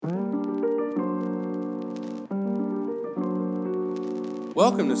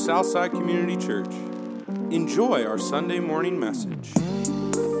Welcome to Southside Community Church. Enjoy our Sunday morning message.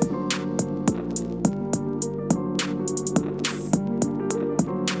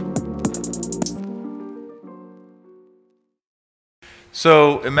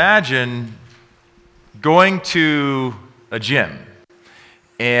 So imagine going to a gym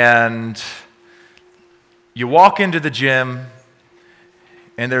and you walk into the gym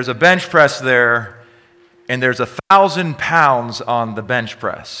and there's a bench press there and there's 1,000 pounds on the bench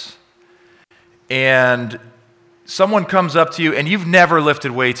press. And someone comes up to you and you've never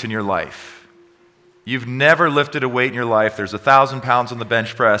lifted weights in your life. You've never lifted a weight in your life. There's 1,000 pounds on the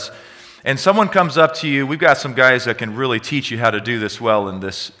bench press. And someone comes up to you. We've got some guys that can really teach you how to do this well in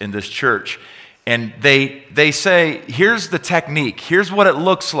this church. And they say, here's the technique. Here's what it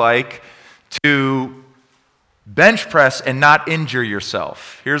looks like to bench press and not injure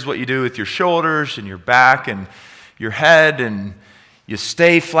yourself. Here's what you do with your shoulders and your back and your head, and you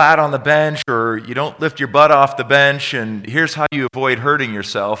stay flat on the bench, or you don't lift your butt off the bench, and here's how you avoid hurting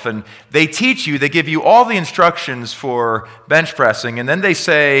yourself. And they teach you, they give you all the instructions for bench pressing, and then they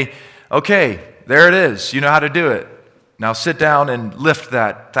say, okay, there it is. You know how to do it. Now sit down and lift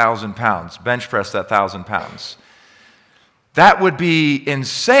that 1,000 pounds, bench press that 1,000 pounds. That would be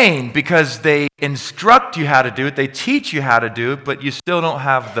insane because they instruct you how to do it, they teach you how to do it, but you still don't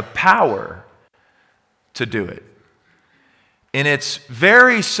have the power to do it. And it's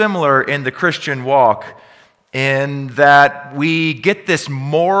very similar in the Christian walk in that we get this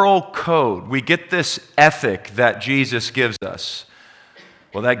moral code, we get this ethic that Jesus gives us.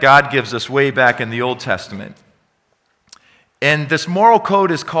 Well, that God gives us way back in the Old Testament. And this moral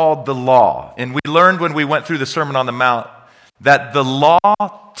code is called the law. And we learned when we went through the Sermon on the Mount that the law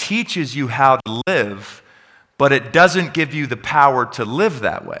teaches you how to live, but it doesn't give you the power to live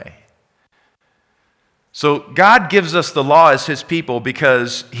that way. So God gives us the law as His people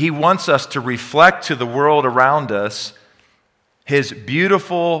because He wants us to reflect to the world around us His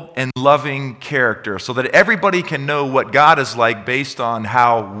beautiful and loving character so that everybody can know what God is like based on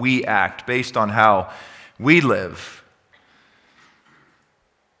how we act, based on how we live.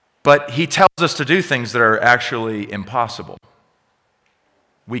 But He tells us to do things that are actually impossible.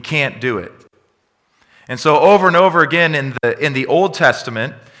 We can't do it. And so over and over again in the Old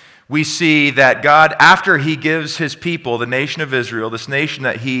Testament, we see that God, after He gives His people, the nation of Israel, this nation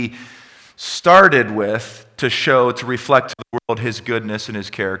that He started with to reflect to the world His goodness and His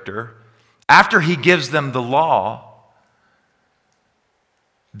character, after He gives them the law,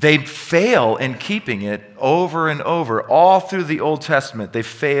 they fail in keeping it over and over. All through the Old Testament, they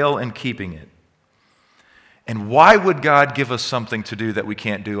fail in keeping it. And why would God give us something to do that we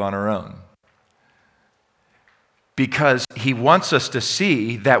can't do on our own? Because He wants us to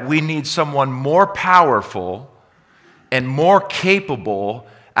see that we need someone more powerful and more capable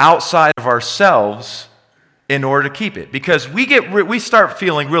outside of ourselves in order to keep it. Because we start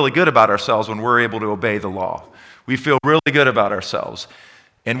feeling really good about ourselves when we're able to obey the law. We feel really good about ourselves.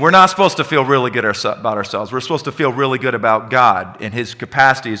 And we're not supposed to feel really good about ourselves. We're supposed to feel really good about God and His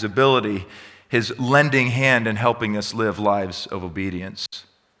capacity, His ability, His lending hand in helping us live lives of obedience.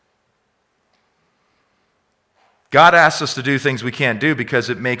 God asks us to do things we can't do because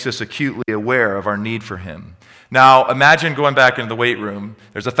it makes us acutely aware of our need for Him. Now, imagine going back into the weight room.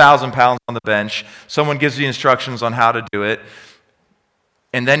 There's 1,000 pounds on the bench. Someone gives you instructions on how to do it.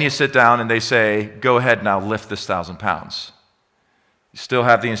 And then you sit down and they say, go ahead now, lift this 1,000 pounds. You still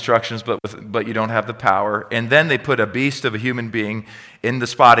have the instructions, but you don't have the power. And then they put a beast of a human being in the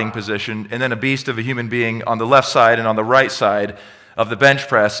spotting position, and then a beast of a human being on the left side and on the right side of the bench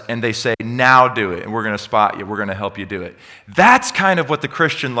press, and they say, now do it, and we're going to spot you. We're going to help you do it. That's kind of what the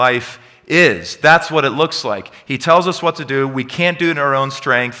Christian life is. That's what it looks like. He tells us what to do. We can't do it in our own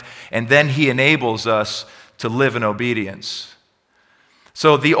strength, and then He enables us to live in obedience.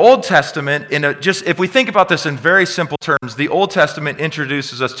 So the Old Testament, if we think about this in very simple terms, the Old Testament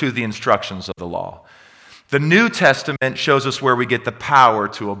introduces us to the instructions of the law. The New Testament shows us where we get the power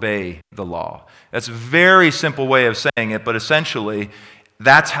to obey the law. That's a very simple way of saying it, but essentially,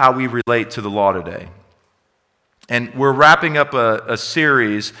 that's how we relate to the law today. And we're wrapping up a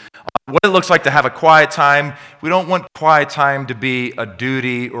series on what it looks like to have a quiet time. We don't want quiet time to be a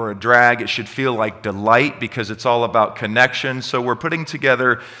duty or a drag. It should feel like delight because it's all about connection. So we're putting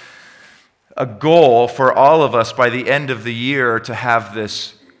together a goal for all of us by the end of the year to have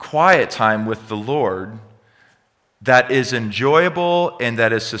this quiet time with the Lord that is enjoyable and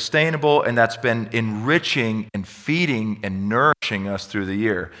that is sustainable and that's been enriching and feeding and nourishing us through the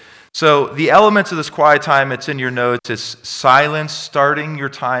year. So the elements of this quiet time, it's in your notes, is silence, starting your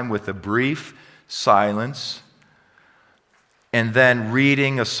time with a brief silence. and then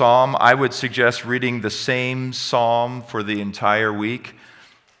reading a psalm. I would suggest reading the same psalm for the entire week,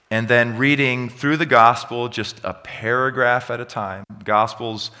 and then reading through the gospel just a paragraph at a time.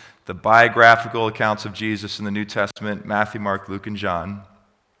 Gospels, the biographical accounts of Jesus in the New Testament, Matthew, Mark, Luke, and John.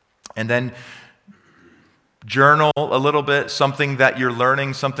 And then journal a little bit, something that you're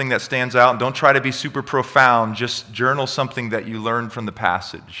learning, something that stands out. Don't try to be super profound. Just journal something that you learned from the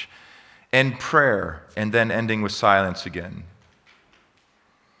passage. And prayer, and then ending with silence again.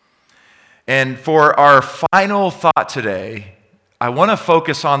 And for our final thought today, I want to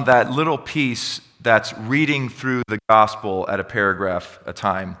focus on that little piece that's reading through the gospel at a paragraph a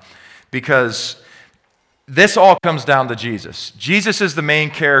time, because this all comes down to Jesus. Jesus is the main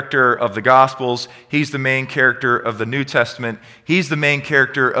character of the Gospels. He's the main character of the New Testament. He's the main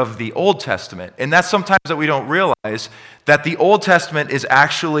character of the Old Testament. And that's sometimes that we don't realize, that the Old Testament is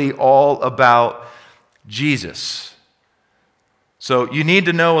actually all about Jesus. So you need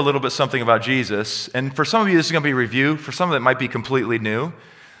to know a little bit something about Jesus. And for some of you, this is going to be a review. For some of it might be completely new.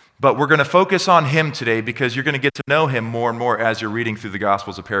 But we're going to focus on him today because you're going to get to know him more and more as you're reading through the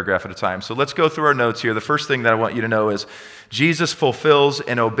Gospels a paragraph at a time. So let's go through our notes here. The first thing that I want you to know is Jesus fulfills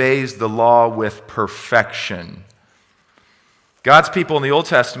and obeys the law with perfection. God's people in the Old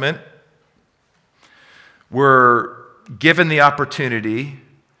Testament were given the opportunity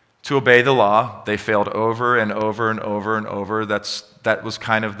to obey the law. They failed over and over and over and over. That was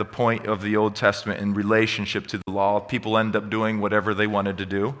kind of the point of the Old Testament in relationship to the law. People end up doing whatever they wanted to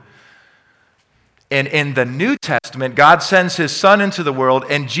do. And in the New Testament, God sends his Son into the world,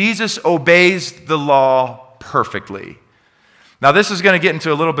 and Jesus obeys the law perfectly. Now, this is going to get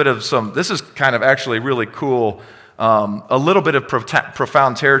into a little bit of this is kind of actually really cool, a little bit of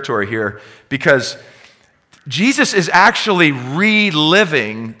profound territory here, because Jesus is actually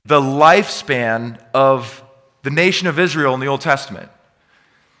reliving the lifespan of the nation of Israel in the Old Testament.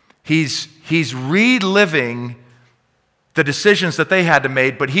 He's reliving the decisions that they had to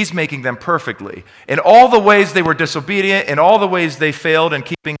make, but he's making them perfectly. In all the ways they were disobedient, in all the ways they failed in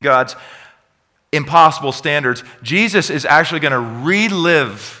keeping God's impossible standards, Jesus is actually going to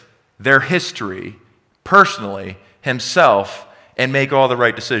relive their history personally, himself, and make all the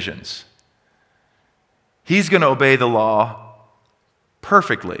right decisions. He's going to obey the law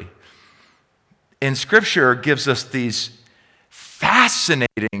perfectly. And Scripture gives us these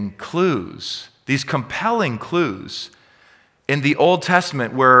fascinating clues, these compelling clues in the Old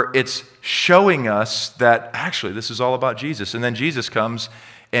Testament where it's showing us that actually this is all about Jesus. And then Jesus comes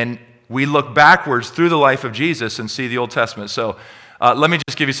and we look backwards through the life of Jesus and see the Old Testament. So let me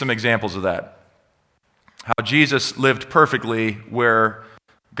just give you some examples of that. How Jesus lived perfectly where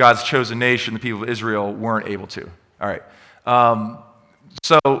God's chosen nation, the people of Israel, weren't able to. All right.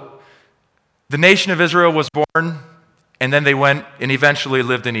 So the nation of Israel was born, and then they went and eventually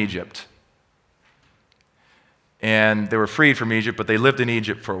lived in Egypt. And they were freed from Egypt, but they lived in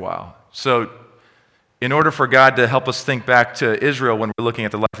Egypt for a while. So in order for God to help us think back to Israel when we're looking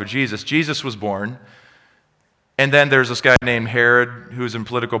at the life of Jesus, Jesus was born. And then there's this guy named Herod who was in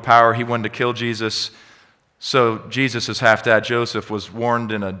political power. He wanted to kill Jesus. So Jesus' half-dad, Joseph, was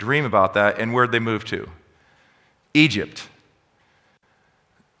warned in a dream about that. And where'd they move to? Egypt.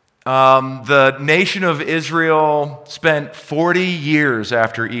 The nation of Israel spent 40 years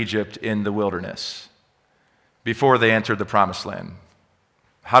after Egypt in the wilderness before they entered the Promised Land.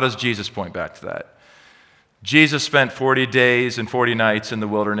 How does Jesus point back to that? Jesus spent 40 days and 40 nights in the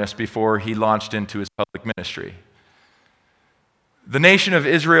wilderness before he launched into his public ministry. The nation of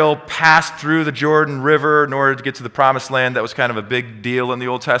Israel passed through the Jordan River in order to get to the Promised Land. That was kind of a big deal in the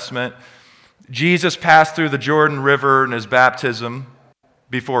Old Testament. Jesus passed through the Jordan River in his baptism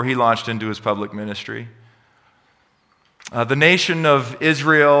before he launched into his public ministry. The nation of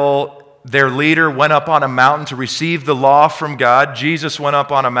Israel, their leader, went up on a mountain to receive the law from God. Jesus went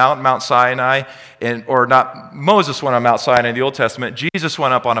up on a mountain, Mount Sinai, Moses went on Mount Sinai in the Old Testament. Jesus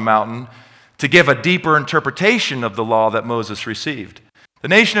went up on a mountain to give a deeper interpretation of the law that Moses received. The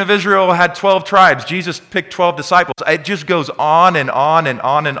nation of Israel had 12 tribes. Jesus picked 12 disciples. It just goes on and on and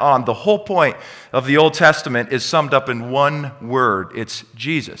on and on. The whole point of the Old Testament is summed up in one word. It's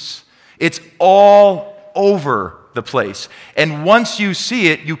Jesus. It's all over the place. And once you see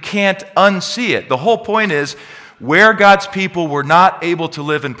it, you can't unsee it. The whole point is, where God's people were not able to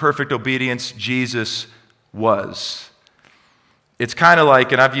live in perfect obedience, Jesus was. It's kind of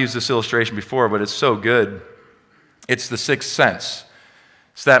like, and I've used this illustration before, but it's so good. It's The Sixth Sense.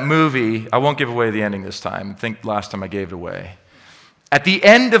 It's that movie. I won't give away the ending this time. I think last time I gave it away. At the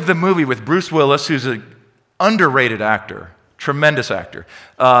end of the movie with Bruce Willis, who's an underrated actor, Tremendous actor.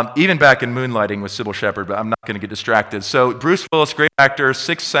 Even back in Moonlighting with Sybil Shepherd, but I'm not going to get distracted. So Bruce Willis, great actor,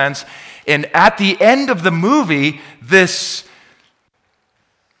 Sixth Sense. And at the end of the movie, this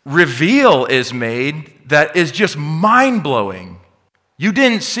reveal is made that is just mind-blowing. You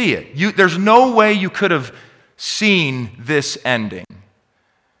didn't see it. There's no way you could have seen this ending.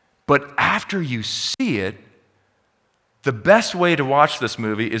 But after you see it, the best way to watch this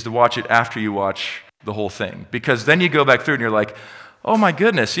movie is to watch it after you watch the whole thing. Because then you go back through and you're like, oh my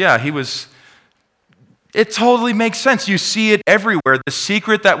goodness, yeah, it totally makes sense. You see it everywhere. The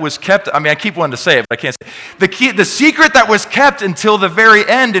secret that was kept, I keep wanting to say it, but I can't say it. The secret that was kept until the very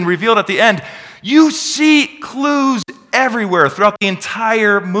end and revealed at the end, you see clues everywhere throughout the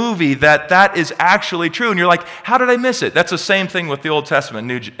entire movie that is actually true. And you're like, how did I miss it? That's the same thing with the Old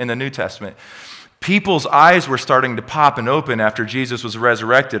Testament and the New Testament. People's eyes were starting to pop and open after Jesus was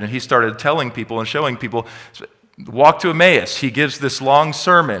resurrected, and he started telling people and showing people, walk to Emmaus. He gives this long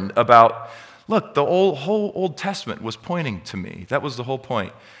sermon about, look, the whole Old Testament was pointing to me. That was the whole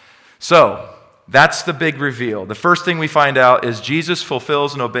point. So, that's the big reveal. The first thing we find out is Jesus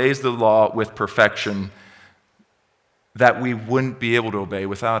fulfills and obeys the law with perfection that we wouldn't be able to obey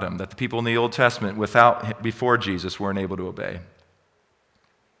without him, that the people in the Old Testament before Jesus weren't able to obey.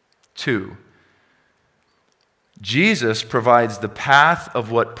 2, Jesus provides the path of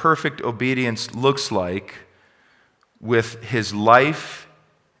what perfect obedience looks like with his life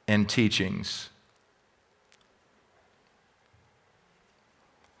and teachings.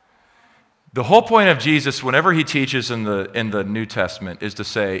 The whole point of Jesus, whenever he teaches in the New Testament, is to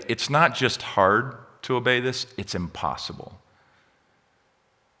say, it's not just hard to obey this, it's impossible.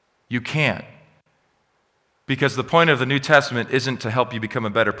 You can't. Because the point of the New Testament isn't to help you become a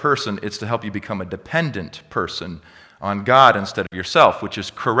better person, it's to help you become a dependent person on God instead of yourself, which is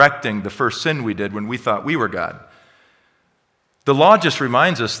correcting the first sin we did when we thought we were God. The law just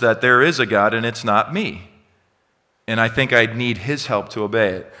reminds us that there is a God and it's not me. And I think I need his help to obey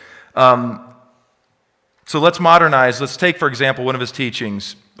it. So let's modernize. Let's take, for example, one of his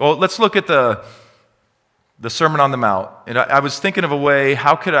teachings. Well, let's look at the Sermon on the Mount. And I was thinking of a way,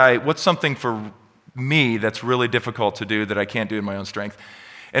 what's something for me that's really difficult to do that I can't do in my own strength.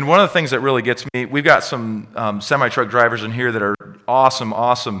 And one of the things that really gets me, we've got some semi-truck drivers in here that are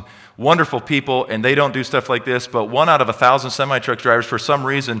awesome, wonderful people, and they don't do stuff like this, but 1 out of 1,000 semi-truck drivers, for some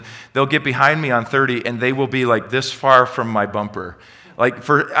reason, they'll get behind me on 30 and they will be like this far from my bumper.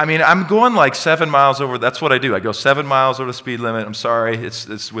 I'm going like 7 miles over, that's what I do. I go 7 miles over the speed limit. I'm sorry,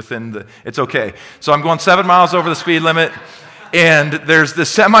 it's okay. So I'm going 7 miles over the speed limit. And there's the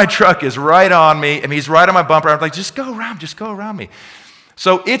semi-truck is right on me, and he's right on my bumper. I'm like, just go around me.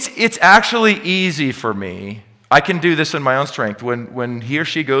 So it's actually easy for me. I can do this in my own strength when he or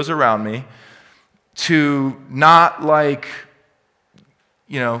she goes around me to not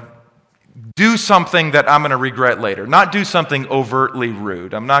do something that I'm going to regret later. Not do something overtly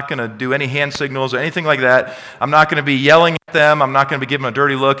rude. I'm not going to do any hand signals or anything like that. I'm not going to be yelling at them. I'm not going to be giving them a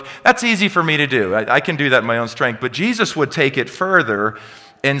dirty look. That's easy for me to do. I can do that in my own strength. But Jesus would take it further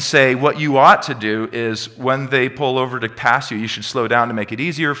and say what you ought to do is when they pull over to pass you, you should slow down to make it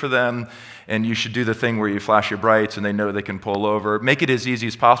easier for them. And you should do the thing where you flash your brights and they know they can pull over. Make it as easy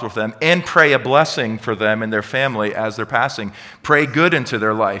as possible for them and pray a blessing for them and their family as they're passing. Pray good into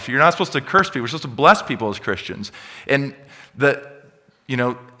their life. You're not supposed to curse people. You're supposed to bless people as Christians. And the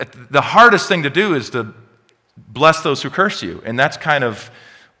hardest thing to do is to bless those who curse you. And that's kind of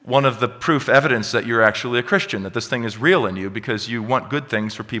one of the proof evidence that you're actually a Christian, that this thing is real in you because you want good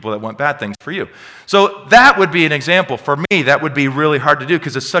things for people that want bad things for you. So that would be an example. For me, that would be really hard to do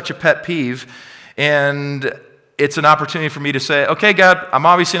because it's such a pet peeve, and it's an opportunity for me to say, okay, God, I'm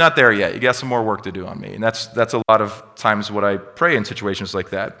obviously not there yet. You got some more work to do on me. And that's a lot of times what I pray in situations like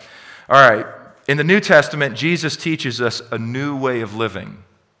that. All right, in the New Testament, Jesus teaches us a new way of living,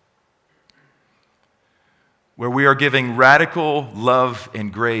 where we are giving radical love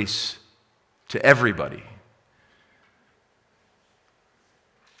and grace to everybody.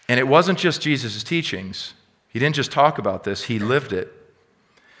 And it wasn't just Jesus' teachings. He didn't just talk about this, he lived it.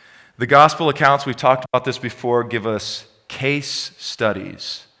 The gospel accounts, we've talked about this before, give us case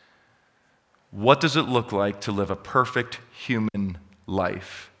studies. What does it look like to live a perfect human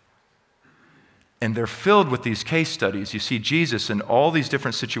life? And they're filled with these case studies. You see Jesus in all these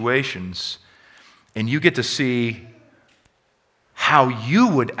different situations, and you get to see how you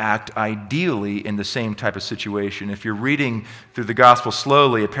would act ideally in the same type of situation. If you're reading through the gospel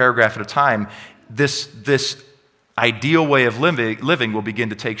slowly, a paragraph at a time, this ideal way of living will begin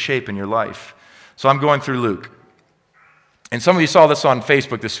to take shape in your life. So I'm going through Luke. And some of you saw this on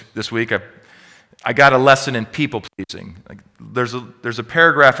Facebook this week. I got a lesson in people pleasing. Like, there's a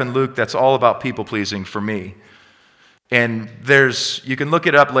paragraph in Luke that's all about people pleasing for me. And you can look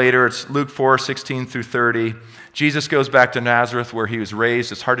it up later. It's Luke 4:16 through 30. Jesus goes back to Nazareth where he was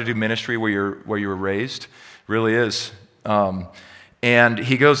raised. It's hard to do ministry where you were raised. It really is. And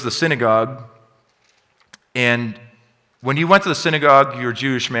he goes to the synagogue. And when you went to the synagogue, you're a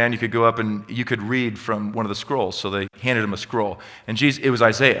Jewish man, you could go up and you could read from one of the scrolls. So they handed him a scroll. And it was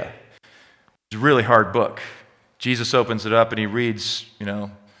Isaiah. It's a really hard book. Jesus opens it up and he reads,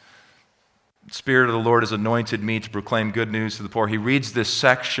 Spirit of the Lord has anointed me to proclaim good news to the poor. He reads this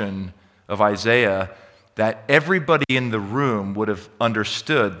section of Isaiah that everybody in the room would have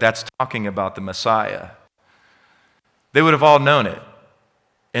understood that's talking about the Messiah. They would have all known it.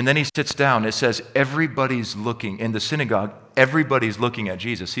 And then he sits down. It says everybody's looking. In the synagogue, everybody's looking at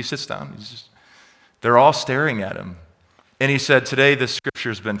Jesus. He sits down. They're all staring at him. And he said, today this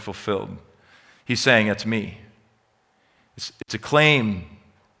scripture's been fulfilled. He's saying, it's me. It's a claim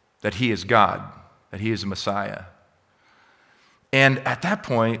that he is God, that he is a Messiah. And at that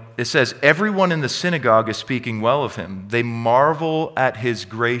point, it says, everyone in the synagogue is speaking well of him. They marvel at his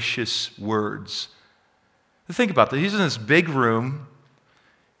gracious words. Think about that. He's in this big room.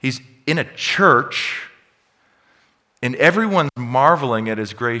 He's in a church. And everyone's marveling at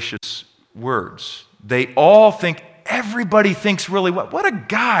his gracious words. They all think, everybody thinks really well. What a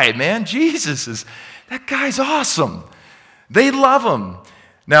guy, man. That guy's awesome. They love him.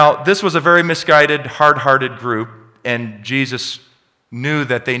 Now, this was a very misguided, hard-hearted group, and Jesus knew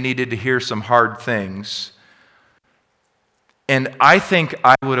that they needed to hear some hard things. And I think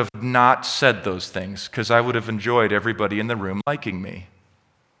I would have not said those things because I would have enjoyed everybody in the room liking me.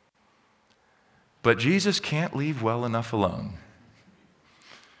 But Jesus can't leave well enough alone.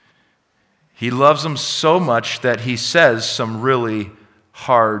 He loves them so much that he says some really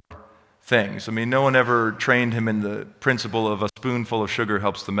hard things. I mean, no one ever trained him in the principle of a spoonful of sugar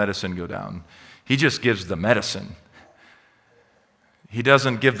helps the medicine go down. He just gives the medicine. He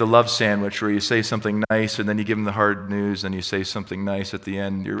doesn't give the love sandwich where you say something nice and then you give them the hard news and you say something nice at the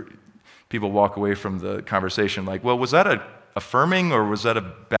end. People walk away from the conversation like, well, was that affirming or was that a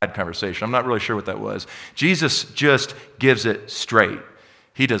bad conversation? I'm not really sure what that was. Jesus just gives it straight.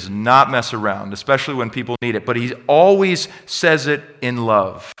 He does not mess around, especially when people need it, but he always says it in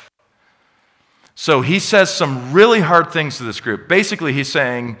love. So he says some really hard things to this group. Basically, he's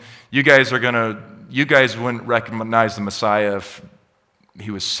saying, you guys wouldn't recognize the Messiah if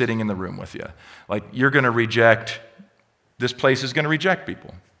he was sitting in the room with you. Like, you're going to this place is going to reject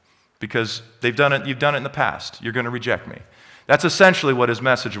people because you've done it in the past. You're going to reject me. That's essentially what his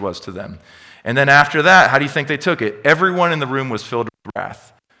message was to them. And then after that, how do you think they took it? Everyone in the room was filled with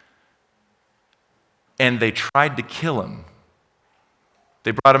wrath. And they tried to kill him.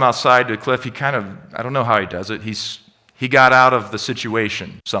 They brought him outside to a cliff. I don't know how he does it. He got out of the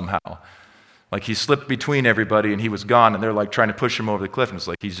situation somehow. Like he slipped between everybody and he was gone and they're like trying to push him over the cliff and it's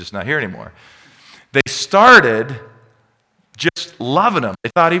like he's just not here anymore. They started just loving him. They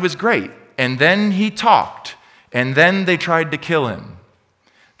thought he was great. And then he talked. And then they tried to kill him.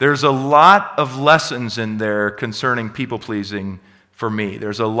 There's a lot of lessons in there concerning people pleasing for me.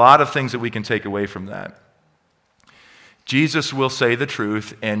 There's a lot of things that we can take away from that. Jesus will say the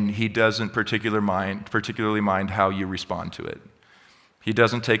truth, and he doesn't particularly mind how you respond to it. He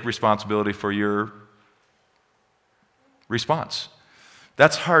doesn't take responsibility for your response.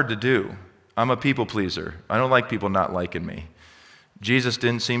 That's hard to do. I'm a people pleaser. I don't like people not liking me. Jesus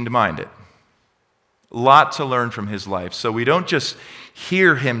didn't seem to mind it. A lot to learn from his life. So we don't just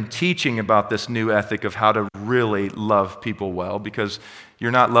hear him teaching about this new ethic of how to really love people well, because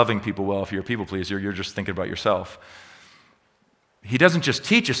you're not loving people well if you're a people pleaser. You're just thinking about yourself. He doesn't just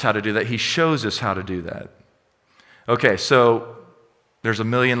teach us how to do that, he shows us how to do that. Okay, so there's a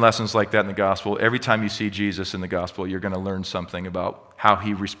million lessons like that in the gospel. Every time you see Jesus in the gospel, you're going to learn something about how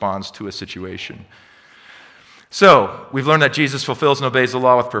he responds to a situation. So, we've learned that Jesus fulfills and obeys the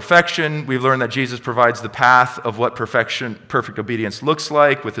law with perfection. We've learned that Jesus provides the path of what perfect obedience looks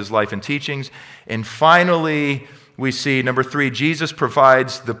like with his life and teachings. And finally, we see, number 3, Jesus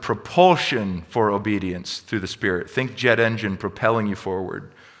provides the propulsion for obedience through the Spirit. Think jet engine propelling you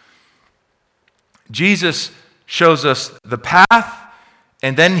forward. Jesus shows us the path,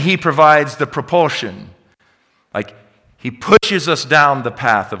 and then he provides the propulsion. Like, he pushes us down the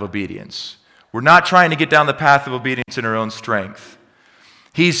path of obedience. We're not trying to get down the path of obedience in our own strength.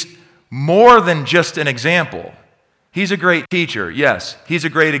 He's more than just an example. He's a great teacher, yes. He's a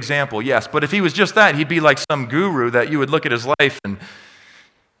great example, yes. But if he was just that, he'd be like some guru that you would look at his life and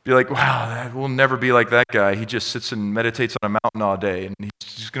Be like, wow, we'll never be like that guy. He just sits and meditates on a mountain all day, and he's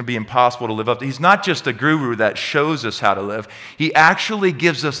just going to be impossible to live up to. He's not just a guru that shows us how to live. He actually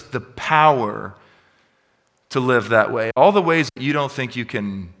gives us the power to live that way. All the ways that you don't think you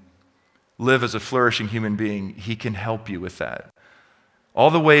can live as a flourishing human being, he can help you with that. All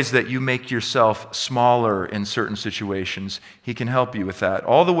the ways that you make yourself smaller in certain situations, he can help you with that.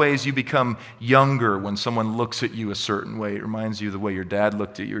 All the ways you become younger when someone looks at you a certain way, it reminds you of the way your dad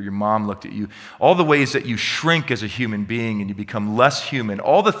looked at you or your mom looked at you. All the ways that you shrink as a human being and you become less human.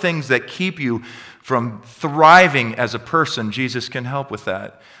 All the things that keep you from thriving as a person, Jesus can help with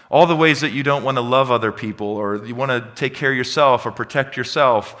that. All the ways that you don't want to love other people or you want to take care of yourself or protect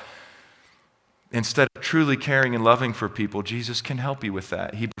yourself, instead of truly caring and loving for people, Jesus can help you with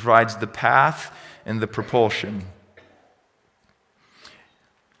that. He provides the path and the propulsion.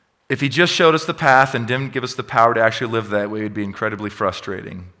 If he just showed us the path and didn't give us the power to actually live that way, it would be incredibly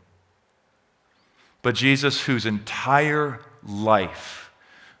frustrating. But Jesus, whose entire life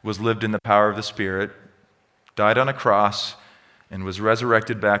was lived in the power of the Spirit, died on a cross and was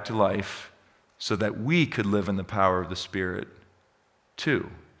resurrected back to life so that we could live in the power of the Spirit too.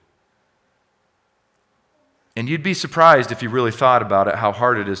 And you'd be surprised if you really thought about it, how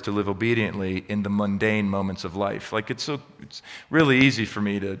hard it is to live obediently in the mundane moments of life. Like it's really easy for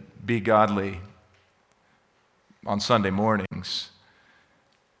me to be godly on Sunday mornings.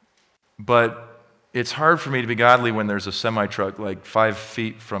 But it's hard for me to be godly when there's a semi-truck like 5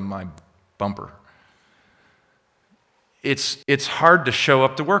 feet from my bumper. It's hard to show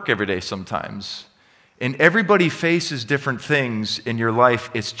up to work every day sometimes. And everybody faces different things in your life.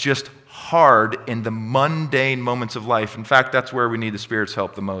 It's just hard in the mundane moments of life. In fact, that's where we need the Spirit's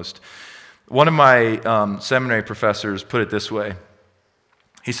help the most. One of my seminary professors put it this way.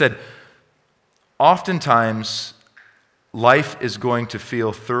 He said, oftentimes, life is going to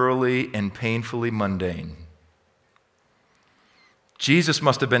feel thoroughly and painfully mundane. Jesus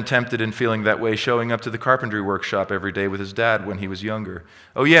must have been tempted in feeling that way showing up to the carpentry workshop every day with his dad when he was younger.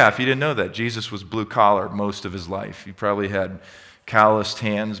 Oh yeah, if you didn't know that, Jesus was blue collar most of his life. He probably had calloused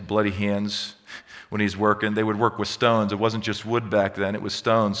hands, bloody hands when he's working. They would work with stones. It wasn't just wood back then, it was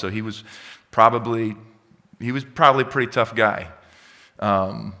stone. So he was probably a pretty tough guy.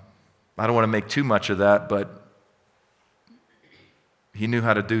 I don't want to make too much of that, but he knew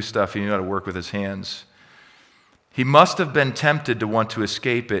how to do stuff. He knew how to work with his hands. He must have been tempted to want to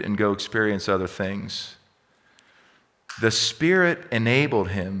escape it and go experience other things. The Spirit enabled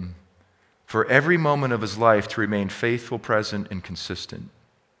him for every moment of his life to remain faithful, present, and consistent.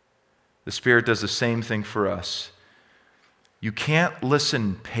 The Spirit does the same thing for us. You can't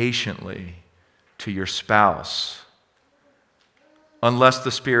listen patiently to your spouse unless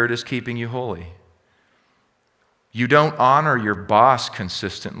the Spirit is keeping you holy. You don't honor your boss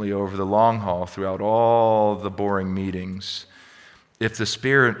consistently over the long haul throughout all the boring meetings if the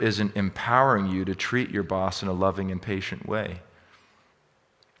Spirit isn't empowering you to treat your boss in a loving and patient way.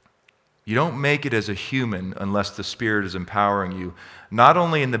 You don't make it as a human unless the Spirit is empowering you, not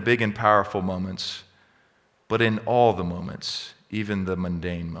only in the big and powerful moments, but in all the moments, even the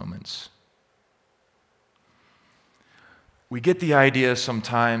mundane moments. We get the idea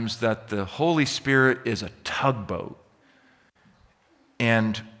sometimes that the Holy Spirit is a tugboat.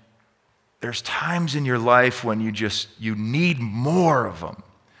 And there's times in your life when you need more of him.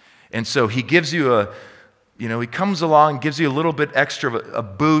 And so he gives you he comes along, gives you a little bit extra of a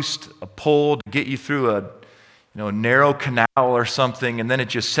boost, a pull to get you through a narrow canal or something, and then it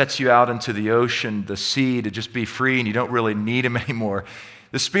just sets you out into the ocean, the sea, to just be free, and you don't really need him anymore.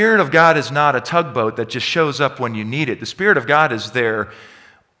 The Spirit of God is not a tugboat that just shows up when you need it. The Spirit of God is there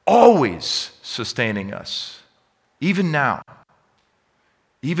always sustaining us, even now.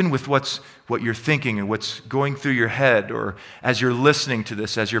 Even with what you're thinking and what's going through your head, or as you're listening to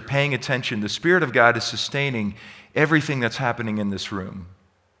this, as you're paying attention, the Spirit of God is sustaining everything that's happening in this room.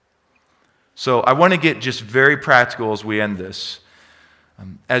 So I want to get just very practical as we end this.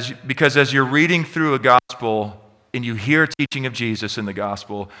 Because as you're reading through a gospel, and you hear a teaching of Jesus in the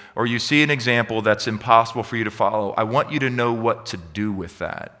gospel, or you see an example that's impossible for you to follow, I want you to know what to do with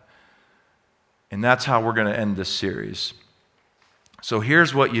that. And that's how we're going to end this series. So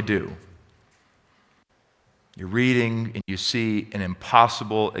here's what you do. You're reading and you see an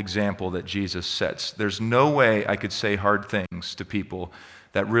impossible example that Jesus sets. There's no way I could say hard things to people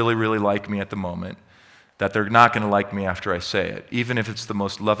that really, really like me at the moment, that they're not going to like me after I say it, even if it's the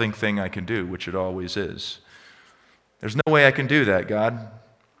most loving thing I can do, which it always is. There's no way I can do that, God.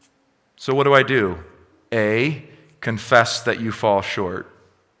 So what do I do? A, confess that you fall short.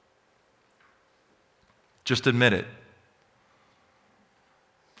 Just admit it.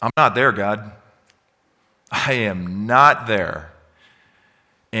 I'm not there, God. I am not there.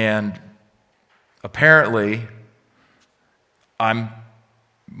 And apparently, I'm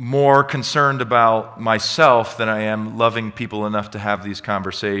more concerned about myself than I am loving people enough to have these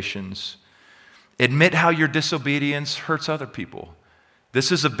conversations. Admit how your disobedience hurts other people.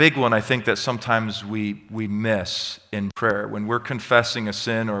 This is a big one, I think, that sometimes we miss in prayer. When we're confessing a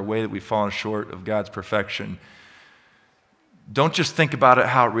sin or a way that we've fallen short of God's perfection, don't just think about it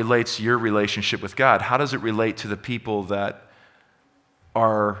how it relates to your relationship with God. How does it relate to the people that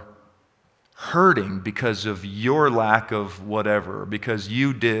are hurting because of your lack of whatever, because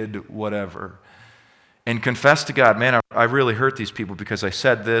you did whatever? And confess to God, man, I really hurt these people because I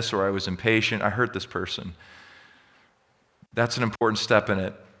said this or I was impatient. I hurt this person. That's an important step in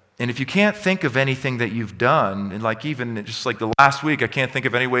it. And if you can't think of anything that you've done, and like even just like the last week, I can't think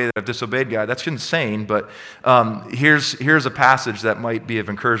of any way that I've disobeyed God, that's insane, but here's a passage that might be of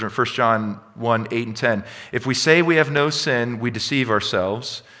encouragement. 1 John 1, 8 and 10. If we say we have no sin, we deceive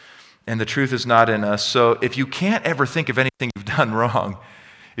ourselves, and the truth is not in us. So if you can't ever think of anything you've done wrong,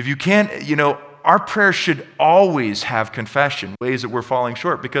 if you can't, our prayers should always have confession, ways that we're falling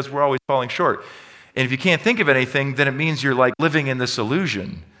short, because we're always falling short. And if you can't think of anything, then it means you're like living in this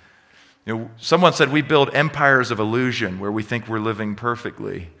illusion. Someone said we build empires of illusion where we think we're living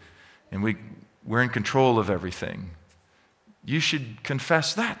perfectly and we're in control of everything. You should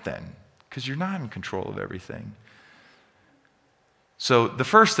confess that then, because you're not in control of everything. So the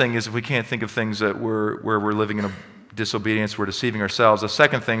first thing is if we can't think of things that where we're living in a disobedience, we're deceiving ourselves. The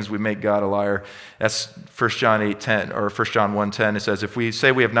second thing is we make God a liar. That's 1 John 8:10 or 1 John 1:10. It says, if we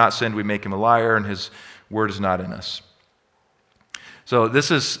say we have not sinned, we make him a liar, and his word is not in us. So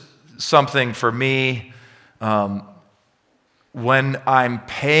this is something for me. When I'm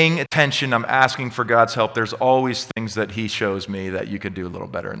paying attention, I'm asking for God's help, there's always things that he shows me that you could do a little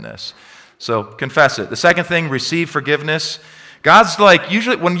better in this. So confess it. The second thing, receive forgiveness. God's like,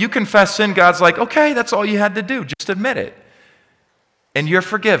 usually when you confess sin, God's like, okay, that's all you had to do. Just admit it. And you're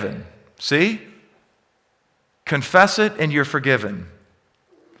forgiven. See? Confess it and you're forgiven.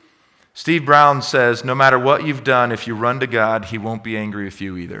 Steve Brown says, no matter what you've done, if you run to God, he won't be angry with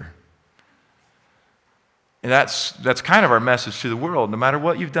you either. And that's kind of our message to the world. No matter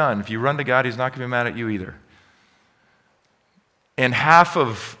what you've done, if you run to God, he's not going to be mad at you either. And half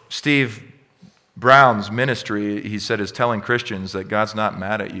of Steve Brown's ministry, he said, is telling Christians that God's not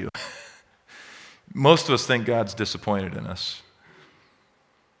mad at you. Most of us think God's disappointed in us.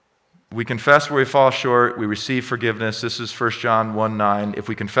 We confess where we fall short. We receive forgiveness. This is 1 John 1:9. If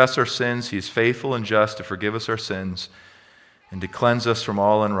we confess our sins, he is faithful and just to forgive us our sins and to cleanse us from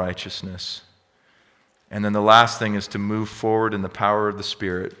all unrighteousness. And then the last thing is to move forward in the power of the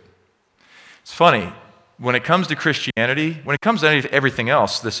Spirit. It's funny. When it comes to Christianity, when it comes to everything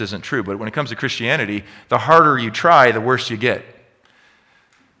else, this isn't true, but when it comes to Christianity, the harder you try, the worse you get.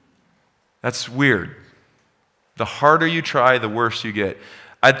 That's weird. The harder you try, the worse you get.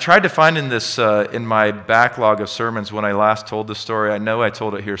 I tried to find in my backlog of sermons when I last told this story. I know I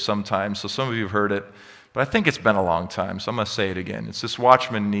told it here sometime, so some of you have heard it, but I think it's been a long time, so I'm going to say it again. It's this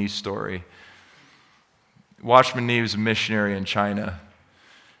Watchman Nee story. Watchman Nee was a missionary in China,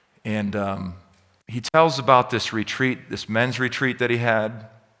 and he tells about this retreat, this men's retreat that he had,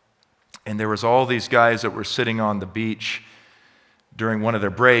 and there was all these guys that were sitting on the beach during one of their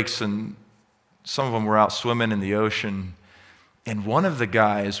breaks, and some of them were out swimming in the ocean, and one of the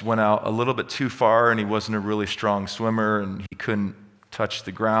guys went out a little bit too far, and he wasn't a really strong swimmer, and he couldn't touch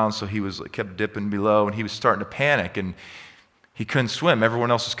the ground, so he kept dipping below, and he was starting to panic, and he couldn't swim.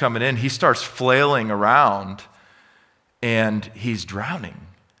 Everyone else was coming in. He starts flailing around, and he's drowning.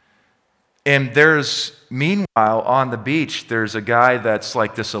 And meanwhile, on the beach, there's a guy that's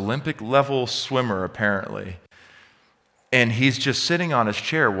like this Olympic-level swimmer, apparently. And he's just sitting on his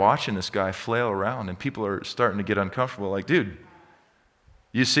chair watching this guy flail around, and people are starting to get uncomfortable. Like, dude,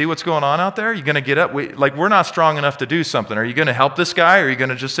 you see what's going on out there? You're going to get up? We're not strong enough to do something. Are you going to help this guy, or are you going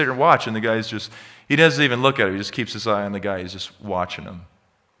to just sit here and watch? And the guy's he doesn't even look at him. He just keeps his eye on the guy. He's just watching him.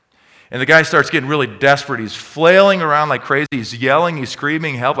 And the guy starts getting really desperate. He's flailing around like crazy. He's yelling. He's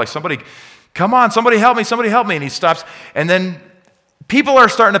screaming, help. Like, somebody, come on, somebody help me. Somebody help me. And he stops. And then people are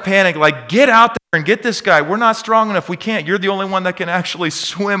starting to panic. Like, get out there and get this guy. We're not strong enough. We can't. You're the only one that can actually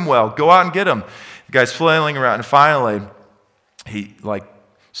swim well. Go out and get him. The guy's flailing around. And finally, he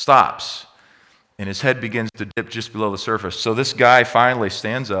stops. And his head begins to dip just below the surface. So this guy finally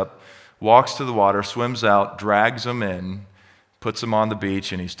stands up, walks to the water, swims out, drags him in, puts him on the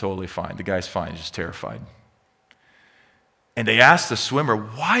beach, and he's totally fine. The guy's fine, just terrified. And they asked the swimmer,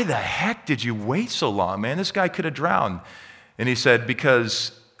 why the heck did you wait so long, man? This guy could have drowned. And he said,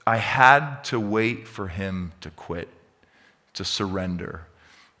 because I had to wait for him to quit, to surrender.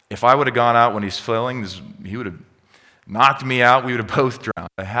 If I would have gone out when he's flailing, he would have knocked me out. We would have both drowned.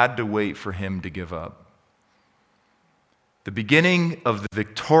 I had to wait for him to give up. The beginning of the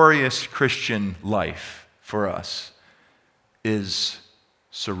victorious Christian life for us is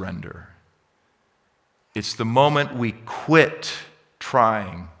surrender. It's the moment we quit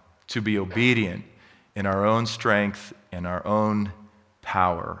trying to be obedient in our own strength and our own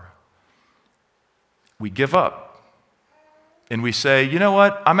power. We give up. And we say, you know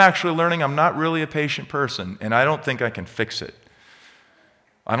what? I'm actually learning I'm not really a patient person, and I don't think I can fix it.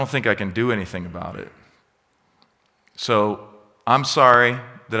 I don't think I can do anything about it. So I'm sorry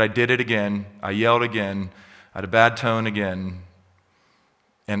that I did it again. I yelled again. I had a bad tone again.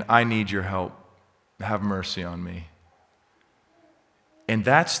 And I need your help. Have mercy on me. And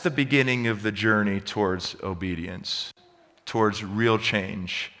that's the beginning of the journey towards obedience, towards real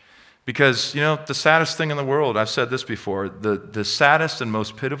change. Because, the saddest thing in the world, I've said this before, the saddest and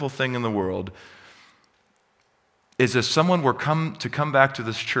most pitiful thing in the world is if someone were to come back to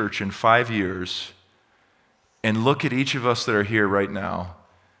this church in 5 years and look at each of us that are here right now,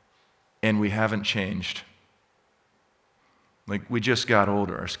 and we haven't changed. Like, we just got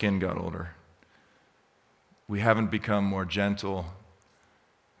older, our skin got older. We haven't become more gentle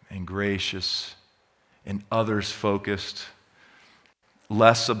and gracious and others-focused,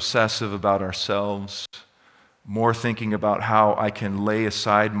 less obsessive about ourselves, more thinking about how I can lay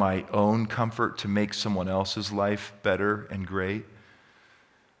aside my own comfort to make someone else's life better and great,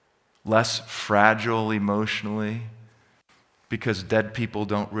 less fragile emotionally, because dead people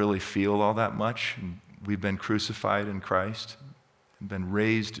don't really feel all that much. We've been crucified in Christ and been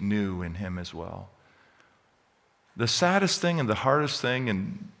raised new in Him as well. The saddest thing and the hardest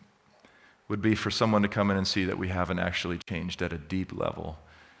thing would be for someone to come in and see that we haven't actually changed at a deep level.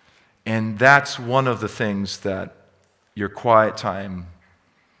 And that's one of the things that your quiet time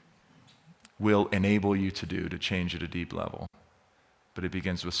will enable you to do, to change at a deep level. But it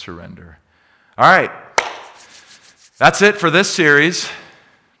begins with surrender. All right. That's it for this series.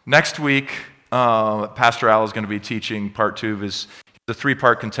 Next week, Pastor Al is going to be teaching part 2 of the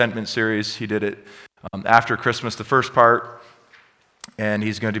 3-part contentment series. He did it after Christmas, the first part, and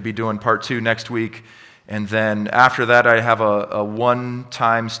he's going to be doing part 2 next week. And then after that, I have a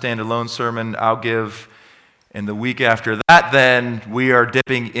one-time standalone sermon I'll give. And the week after that, then, we are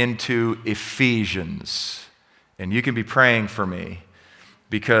dipping into Ephesians. And you can be praying for me,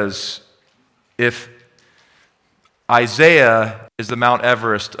 because if Isaiah is the Mount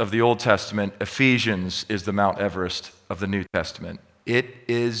Everest of the Old Testament, Ephesians is the Mount Everest of the New Testament. It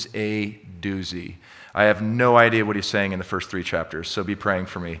is a doozy. I have no idea what he's saying in the first 3 chapters, so be praying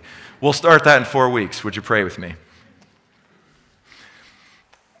for me. We'll start that in 4 weeks. Would you pray with me?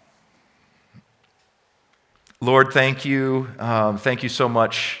 Lord, thank you. Thank you so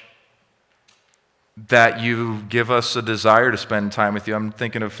much that you give us a desire to spend time with you. I'm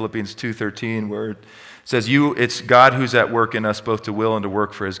thinking of Philippians 2:13, where it says, it's God who's at work in us both to will and to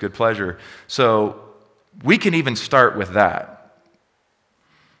work for His good pleasure. So we can even start with that.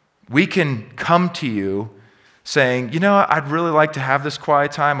 We can come to you saying, I'd really like to have this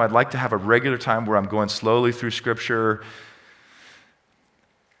quiet time. I'd like to have a regular time where I'm going slowly through Scripture.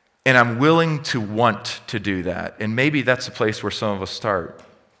 And I'm willing to want to do that. And maybe that's a place where some of us start.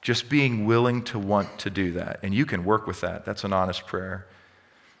 Just being willing to want to do that. And you can work with that. That's an honest prayer.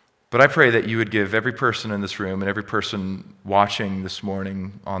 But I pray that you would give every person in this room and every person watching this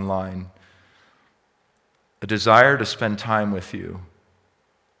morning online a desire to spend time with you.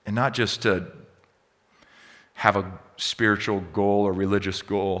 And not just to have a spiritual goal or religious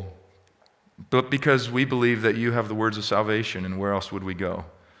goal, but because we believe that you have the words of salvation, and where else would we go?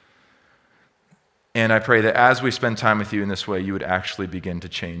 And I pray that as we spend time with you in this way, you would actually begin to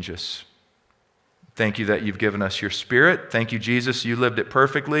change us. Thank you that you've given us your Spirit. Thank you, Jesus, you lived it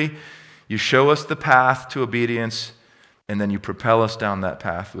perfectly. You show us the path to obedience, and then you propel us down that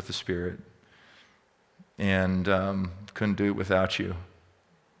path with the Spirit. And couldn't do it without you.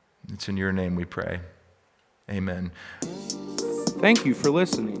 It's in your name we pray. Amen. Thank you for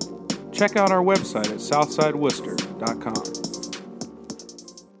listening. Check out our website at southsideworcester.com.